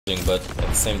but at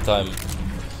the same time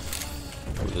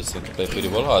we just need to play pretty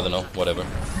well. I don't know, whatever.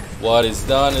 What is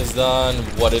done is done.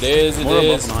 What it is, it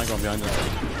is. I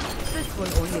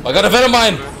got a Venom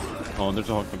mine! Oh, there's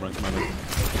a hawk behind me.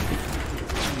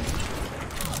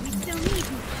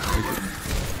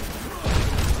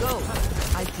 Go.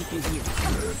 I keep you here.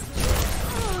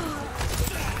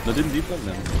 No, didn't deep left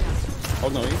then.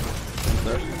 Hog no E.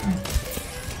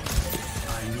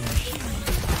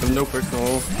 No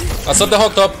personal. I saw the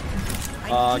hog top.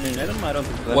 Can you get him? I don't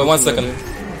think so. Wait 1 second.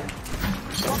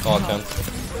 Oh, I can't.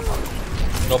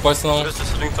 No personal. Just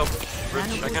sitting top.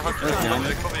 Bridge. I can hook you.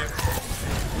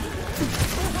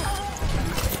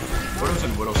 Widow's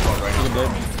in Widow's spot right now.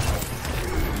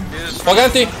 Hog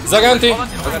anti! Zaga anti!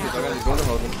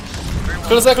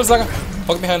 Kill Zaga!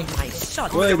 Hog behind.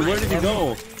 Wait, where did he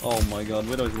go? Oh my god,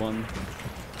 Widow's one.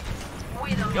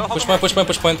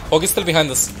 Push point. Hog is still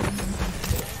behind us.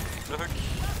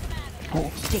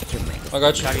 I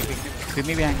got you. Could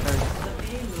me behind first.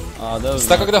 That was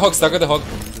Stack with the hog.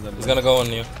 He's gonna go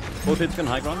on you. both hits can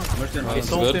high ground. Mercy and high That's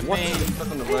ground. good.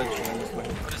 Stuck on the ledge. What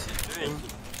is he doing?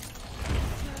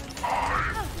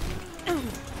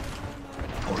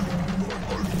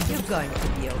 You're going to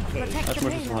be okay. That's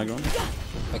Mercy from high ground.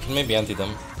 I can maybe anti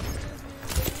them.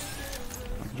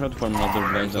 I can try to find another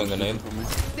blade. Don't grenade.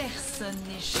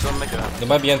 Don't make it. They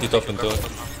might be anti top into.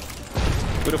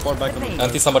 Put a far back on the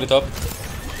Anti somebody top.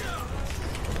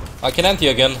 I can anti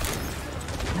again.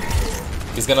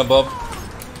 He's gonna bob.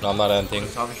 No, I'm not anting.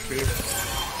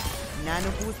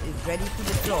 Nano boost is ready to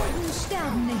deploy.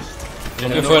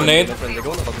 Looking for a nade.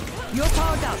 You're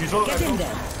powered up. Get in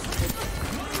there.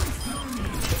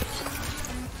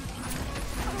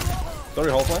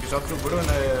 Sorry, half-life. He's up to Widow in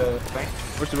the bank.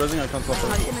 Where's the resing? I can't stop her.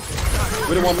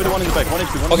 Widow one in the back. 1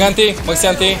 HP. Hog anti. Moxie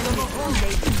anti.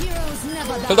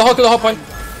 Kill the hog point.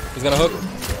 He's gonna hook.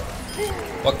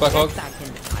 Walk back hog.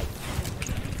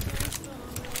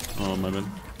 Oh my bad.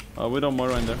 Widow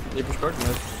more in there. He pushed back.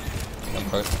 I'm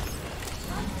hurt.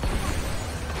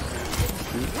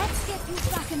 Let's get you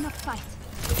back in the fight.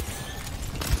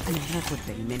 And have with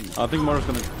the mini. I think Mora's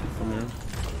gonna come here.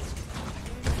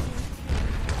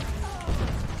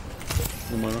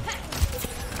 No Mora.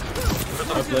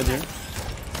 Graph blade here.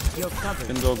 You're covered.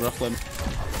 Can go graph blade.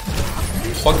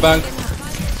 Hog bank.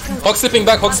 Hog slipping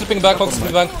back.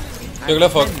 You're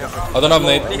left hog. I don't have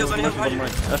nade. Bottom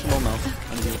right. Ash low now.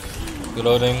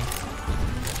 Reloading.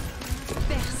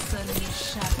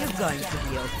 You're going to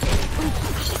be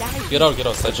okay. Get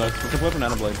out, side shot. We can put up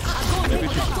an blade. Maybe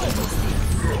she should.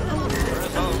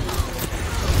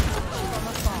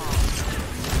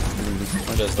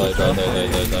 Just die.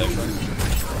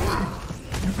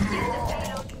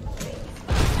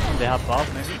 They have buff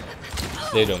maybe?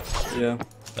 They do. Yeah.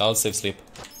 I'll save sleep.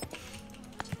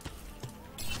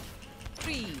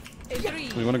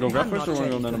 We wanna go graph first or wanna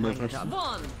go nano blade first?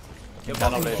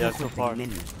 Nano blade, yeah, so far. Okay.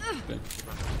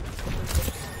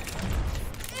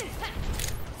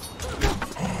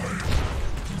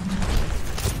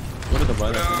 What did the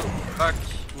buy that? Back.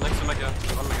 Next to Mega.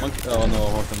 Monkey. Oh no,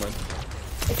 Hawk and blade.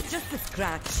 It's just a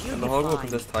scratch. You'll And be the hog will fine.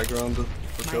 put this tiger on the My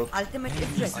shield. ultimate is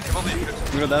ready. I'm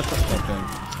gonna dash up. Okay.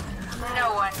 No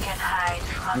one can hide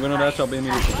I'm gonna dash up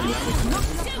immediately.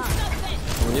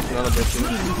 We need another bitch.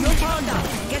 You're powered up.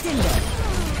 Get in there.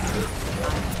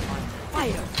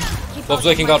 Fire. Bob's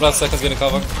waking up last seconds getting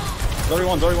cover. Dory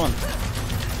one.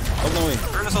 Oh no way.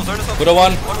 Turn us off. Widow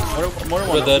one. More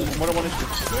We're dead. More one issue.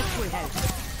 This will help.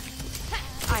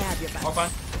 I have your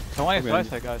back. Someone is right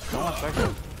side, guys. Someone's back there.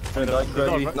 No,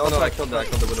 I killed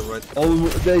the Widow right. Oh,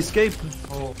 they escape.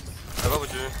 What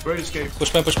would you? Great escape.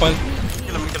 Push point.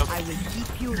 Kill him. I will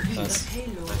keep you here. Nice.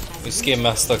 We scheme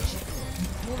master.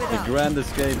 The grand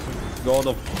escape. God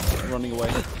of running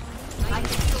away.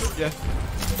 Yeah.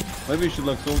 Maybe you should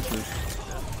look soldiers.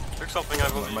 Took something I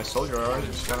will. My soldier alright,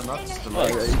 it's kinda nuts. The Oh,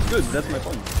 legs. it's good. That's my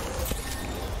point.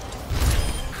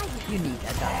 You need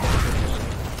a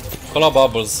dive. Call out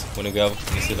bubbles when you go.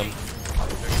 You see them.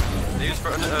 They use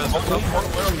for.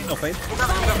 No fate.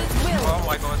 Oh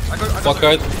my god. I got. Fuck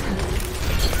guard.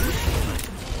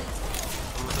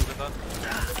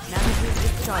 Nano boost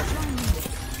is charged.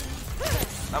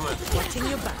 I'm in. Watching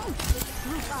your back.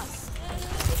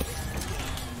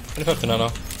 25 nano.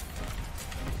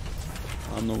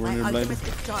 I'm nowhere My near blade. ultimate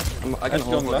is charged. I can Ash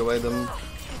hold going away them.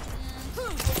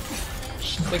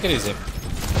 Take it easy.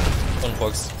 Don't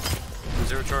fox.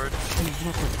 Zero charge.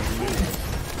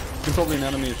 You're probably an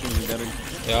enemy as soon as you get it.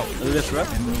 Yeah. Is this rep?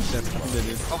 Oh,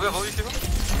 we have all these people.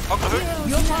 Hog the hook.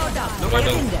 You're powered up. Get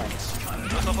in there.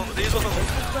 They use also.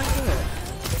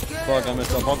 Fuck, I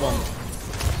messed up. Hog on.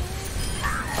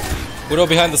 Widow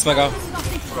behind us, Mega.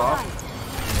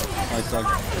 Nice dog.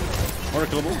 More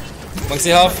killable. Monkey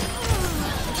half.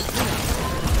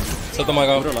 Set the mic Put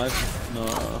out. her alive. No,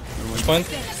 Push point.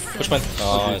 Push point.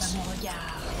 Nice.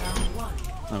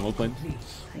 well played.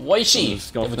 Waishi.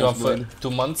 Scout Have it on for blade. 2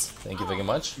 months. Thank you very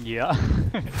much. Yeah.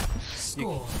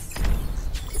 Score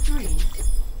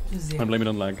 3-0. I blame it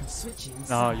on lag. Switching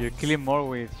No, you're killing more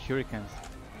with shurikens.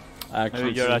 Actually,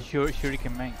 Maybe you're a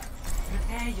shuriken main.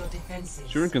 Prepare your defenses.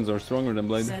 shurikens are stronger than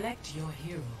blade. Select your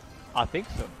hero. I think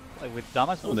so. Like with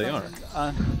damage. Oh, they are.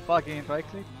 Fucking right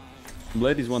click.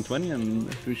 Blade is 120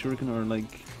 and 3 shuriken are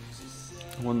like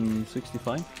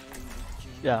 165.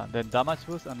 Yeah, the damage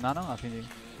boost and nano, I think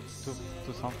it's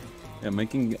two something. Yeah,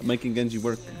 making Genji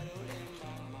work.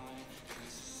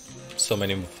 So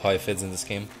many high fits in this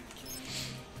game.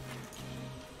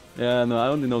 Yeah, no, I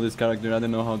only know this character. I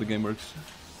don't know how the game works.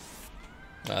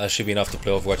 That should be enough to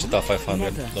play Overwatch at top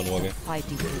 500. Don't worry.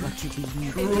 Fighting for what you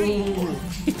believe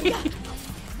in.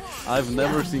 I've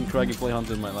never seen Craggy play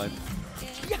Hunter in my life.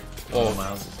 Oh,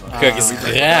 Kirk is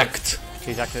cracked.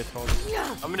 He's actually told.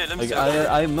 How many limbs Like, do you have?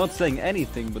 I'm not saying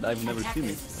anything, but I've never seen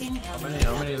it.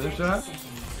 How many limbs do you have?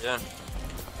 Yeah.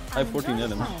 I have 14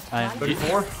 elements. And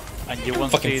 34? you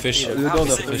won't Fucking see it fish. either. You don't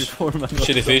have Fish. 34, man.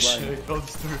 Shitty fish.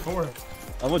 It's 34.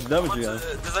 How much damage do you have?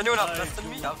 Does anyone have less than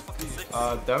me? I'm fucking sick.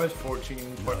 Damage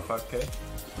 14.5k.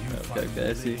 Okay,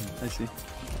 I see.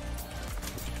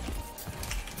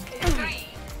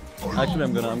 Actually,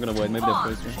 I'm gonna wait. Maybe they're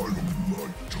closer.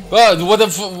 Ah, what the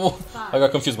f- I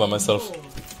got confused by myself.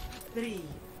 3,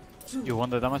 You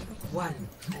want the damage? 1.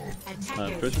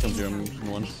 Tracer comes here in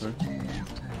one. Sorry.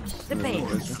 The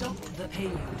pain. Stop the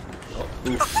pain.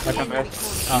 I can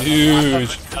rest.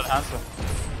 Huge. I'll answer.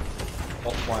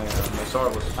 Oh, my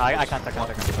sword was. I can't. I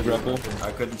grapple.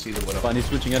 I couldn't see the widow. Fine, he's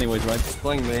switching anyways, right?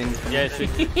 Playing main. Yeah, see.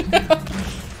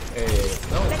 Hey,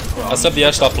 no. I stepped the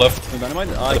edge top left With Dynamite?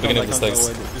 at the beginning of the stakes.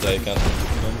 Yeah, you can.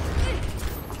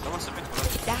 Someone's a bit below.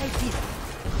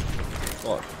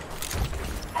 Fuck.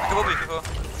 Come over, people.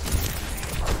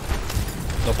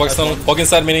 No Pakistan. Pog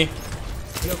inside mini.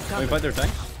 Can we fight their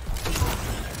tank?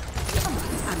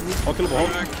 Oh, kill ball.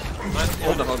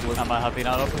 Hold the hog I might have been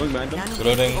out of. Going behind them.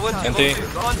 Reloading. NT.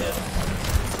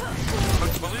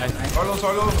 Carlos,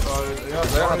 yeah,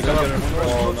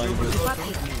 Oh, nice.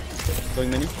 Going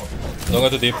menu. Don't go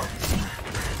too deep.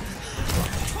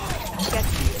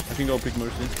 I can go pick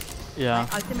Mercy. Yeah.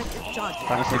 Ultimate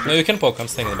charge. No, you can poke. I'm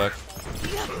staying in the back.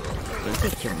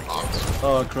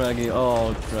 Oh, Craggy.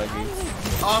 Oh, Craggy.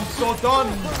 I'm so done!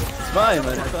 It's fine,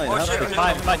 man. It's fine. Oh, Have shit. it.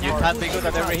 Fine, but you can't be good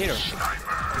at every hero.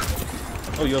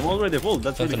 Oh, you have already evolved.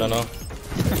 That's really No, no.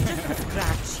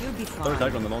 Scratch. You'll be Third fine.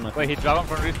 attack on the lone. Wait, he dragon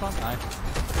from respawn? Nice.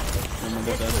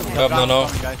 No, no.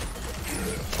 Guys.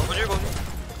 Over here, go.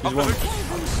 He's one.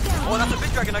 Oh, that's a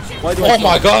big dragon actually. Why do Oh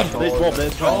my god! They swap. They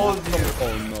swap.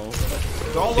 Oh no.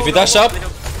 If you dash up,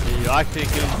 You actually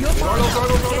killed him.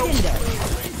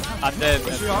 And then...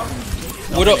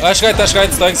 Widow, Ash guide,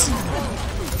 thanks.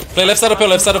 Play left side of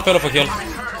pillar for kill.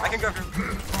 I can grab you.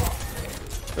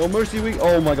 Oh, Mercy weak.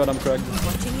 Oh my god, I'm cracked.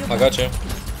 I got you.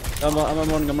 I'm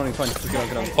running. Fine. Just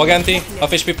get out. Pog anti,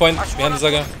 half HP point, behind the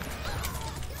Zaga.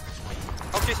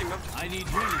 I'm chasing them.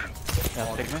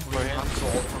 Yeah, take me. We're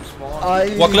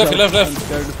here. Walk left. I'm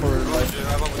scared for life.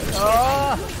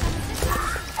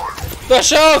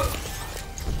 Dash out!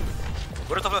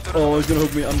 We're top left. Oh, he's gonna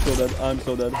hook me. I'm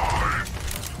so dead.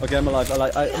 Okay, I'm alive.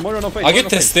 I'm more on face. I get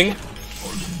testing.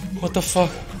 What the fuck?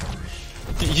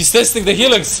 He's testing the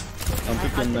healings. I'm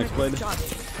picking next blade.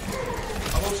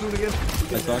 I'm all soon again.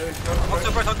 I suck. Hog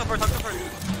top right.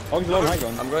 Hog's low high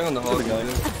ground. I'm going on the hog.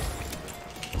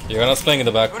 You're not playing in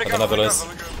the back. I don't have LS.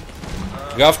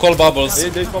 You have call bubbles.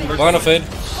 They spawn. We're gonna fade.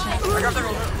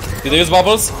 Did they use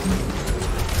bubbles?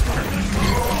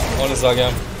 One is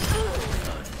Zaga.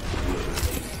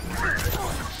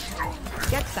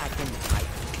 Get back in the fight.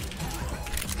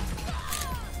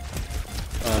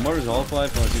 More is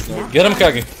half-life. No, she's not. Get him,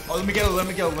 Kagi. Oh, let me get him.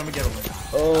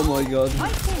 Oh my god.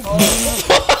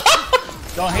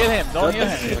 Don't heal him.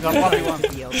 He's got 1v1.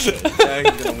 Yeah,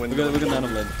 he's gonna win. We're gonna nano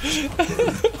blade.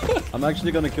 I'm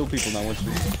actually gonna kill people now. Watch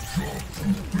this.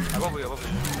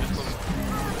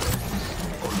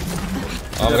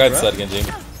 I'm right side, Genji.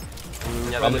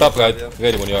 I'm top right.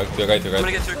 Ready when you're right. I'm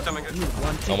gonna get tricked.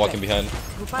 I'm walking behind.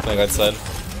 Playing right side.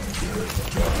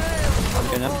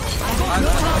 Okay, now. I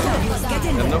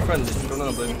have no friends. Don't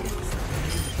know, blade.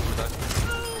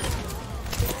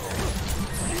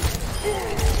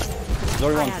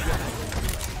 Sorry, one.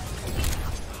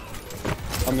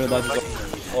 I'm gonna die.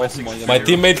 Oh my god. My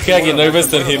teammate Kagi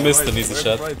nervous and he missed and he's a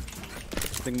shot. I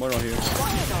think more on here.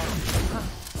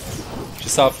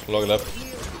 She's half, log left.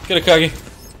 Get a Kagi.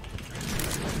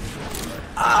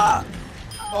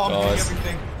 Oh, I'm Guys. doing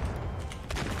everything.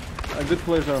 Good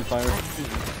players are on fire.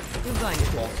 You're going to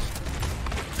fall.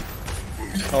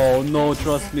 Oh no,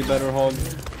 trust me, better hog.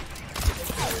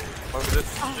 What was it?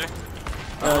 GG?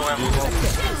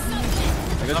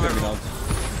 I guess we're out.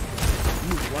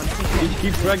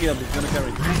 Keep dragging up, he's gonna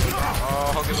carry.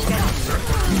 Hog is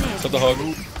over. Stop the hog.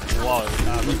 Wow.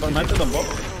 He's on on bot.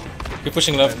 Keep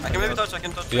pushing left. I can maybe touch, I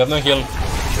can touch. You have no heal.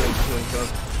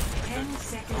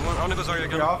 I wanna go sorry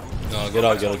again. No, get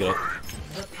out.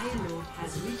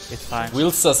 It's fine.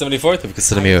 Wheelsa 74, thank you for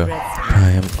sending me a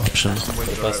Prime option for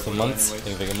the past 2 months.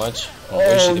 Thank you very much. Oh,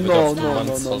 no, 2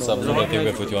 months. no, Also, no. I think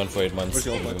we put you on for 8 months.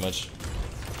 Thank you very much.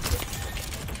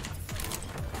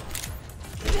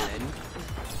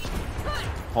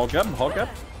 Hog gap?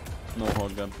 No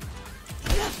hog gap.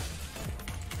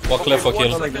 Walk left for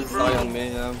kill. Like this eye on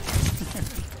me, yeah.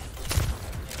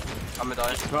 I'm gonna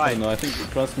die. I don't know, I think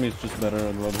trust me, it's just better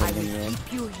at Roadhog than your own.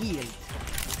 You heal.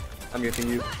 I'm getting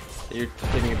you. You're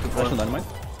taking it too far. Flash on dynamite.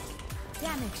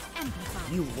 Damage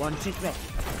amplified. You want it ready.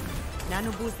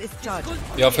 Nano boost is charged.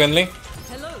 You are friendly?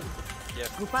 Hello.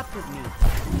 Group up with me.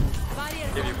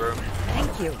 Give you, bro.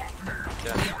 Thank you.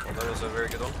 Yeah, well, that was a very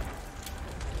good one.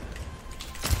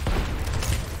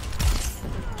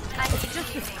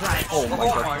 Oh my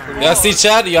god. Yeah, see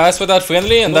chat, you asked for that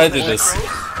friendly and I did this.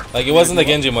 Like it wasn't a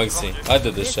Genji Moxie. I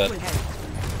did this chat.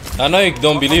 I know you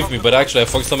don't believe me, but actually I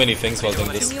forgot so many things while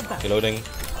doing this. Reloading.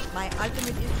 My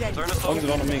ultimate is ready. Turn us Hog off. is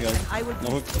on me, guys. I will No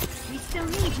hook. We still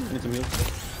need you. I need some heals.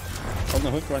 Hog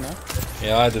no hook right now.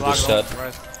 Yeah, I did this chat.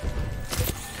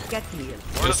 get healed.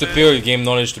 You have superior game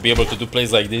knowledge to be able to do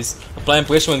plays like this. Applying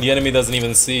pressure when the enemy doesn't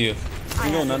even see you. You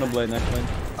can go Nano Blade next lane.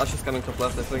 Ash is coming top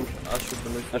left, I think. Ash should be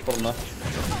moved. Ash bottom left.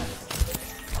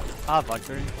 Ah,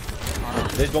 Valkyrie.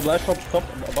 There's double Ash top,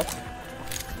 above.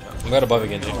 I'm got above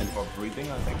Genji. For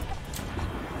breathing, I think.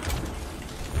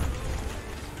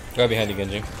 Grab behind you,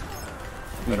 Genji.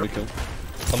 Better kill.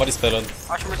 Somebody spell on.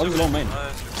 Oh, he's alone main.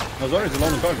 No, Zarya's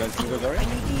alone in car, guys. Can you go Zarya?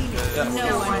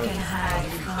 No one can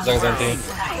hide. Zaga's empty.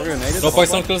 Zarya naded. No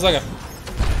poison, kill Zaga.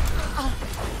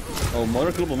 Oh,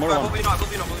 Mother Club, Mother Go one. be not, go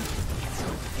be not, go be.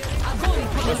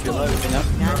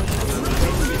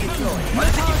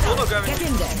 Solo grabbing. Get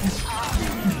in there.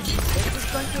 This is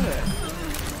going to hurt.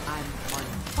 I'm on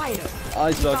fire.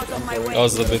 I suck. I'm sorry. That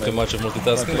was a bit too much of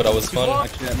multitasking, but that was fun.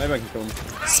 Actually, yeah, maybe I can kill him.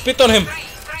 Spit on him!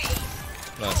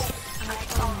 Nice.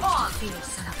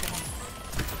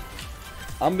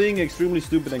 I'm being extremely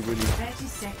stupid and greedy. 30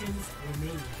 seconds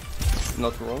remaining.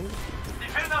 Not wrong.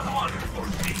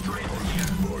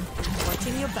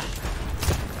 Watching your back.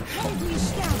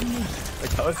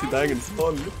 Like, how is he dying in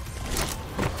spawn?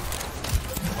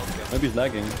 Maybe he's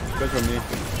lagging. Good from me.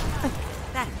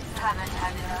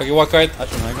 Okay, walk right.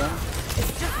 Ash on high ground.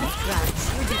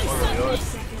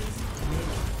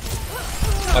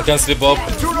 I can slip up.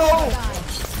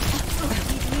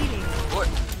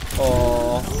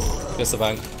 Oh, Guess the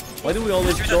bank. why do we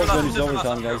always choke when he's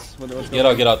overtime, guys?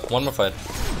 Get out. One more fight.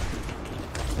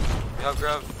 You have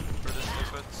grab for this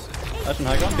defense. Ash on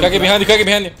high ground. Kage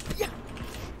behind you.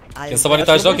 Can somebody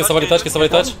touch though? Can somebody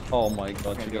touch? Oh my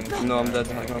god, she got... No, I'm dead.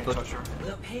 I can't touch.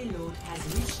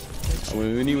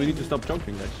 We need to stop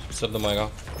choking, guys. Stop the Mega.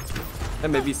 Yeah,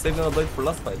 maybe save another blade for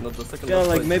last fight, not the second Yeah, last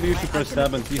like fight. maybe you should press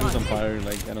stab and see who's on fire.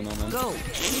 Like, I don't know, man. Go.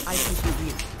 I think you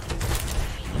will.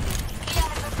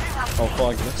 Oh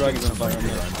fuck, this drag is on fire. On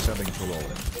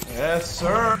Yes,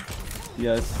 sir.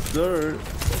 Yes, sir.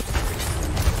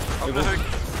 I'm gonna hook.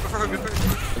 Go for hook, go for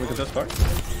hook. Can we contest card?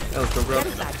 Yeah, let's go grab.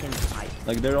 Get back in the fight.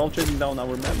 Like, they're all chasing down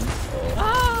our men.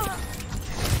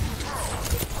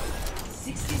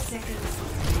 60 seconds.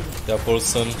 Yeah,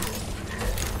 Paulson.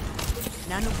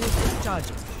 Nano boost is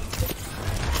charging.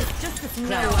 It's just a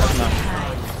scrap.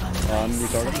 I'm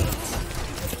retarded.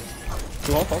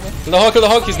 Too hot, okay. Kill the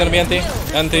hawk, he's gonna be anti.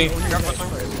 Anti.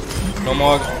 No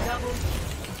more.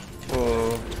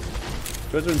 Oh,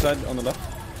 Treasure inside on the left.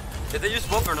 Did they use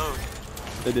both or no?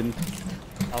 They didn't.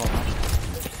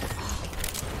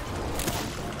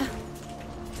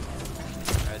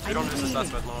 Alright, we don't use this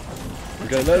last fight now.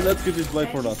 Okay, let's get this play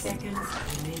for last one.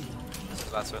 This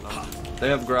is last fight now. they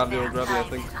have grabbed you, I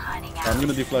think. I'm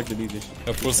gonna deflect it easy.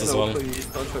 Yeah, Pulse as No, well. please,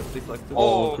 don't try to deflect it.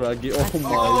 Oh, Craggy. Oh my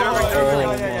god. Oh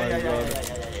my god.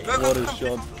 Go, What go, a go.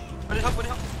 shot. I need help, I need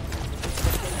help.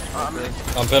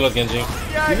 I'm payload Genji. You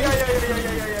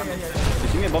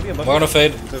see me above you, above We're gonna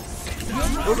fade.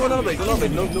 Go another blade,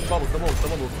 no bubbles, no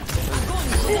bubbles.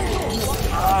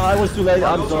 Ah, I was too late.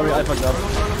 I'm sorry, I fucked up.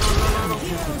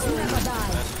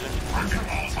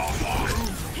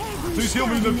 Please heal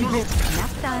me, Neptuno.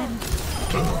 Nap time.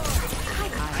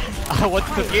 I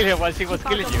wanted to kill him while he was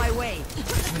killing Out of you. my way.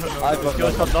 I got He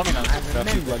was so dominant.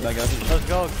 like that, guys. Let's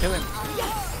go, kill him.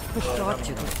 Who taught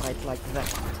you to fight like that?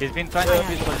 He's been trying to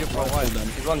pistol you for a while.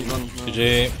 He's one, he's one.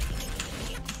 GG.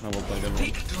 I will play that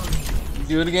one.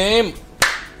 Good game.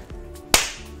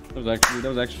 That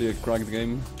was actually a cracked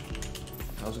game.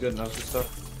 That was good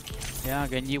stuff. Yeah,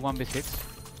 Genji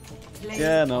 1v6.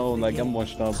 Yeah, no, like I'm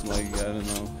washed up, like I don't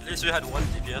know. At least we had 1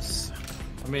 DPS.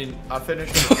 I mean, I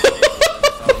finished. I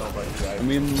don't know about you guys. I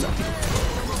mean,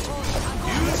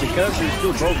 the character is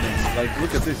still broken. Like,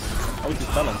 look at this. How is his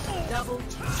talent?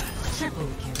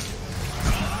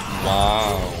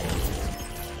 Wow.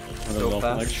 I don't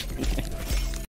know, actually.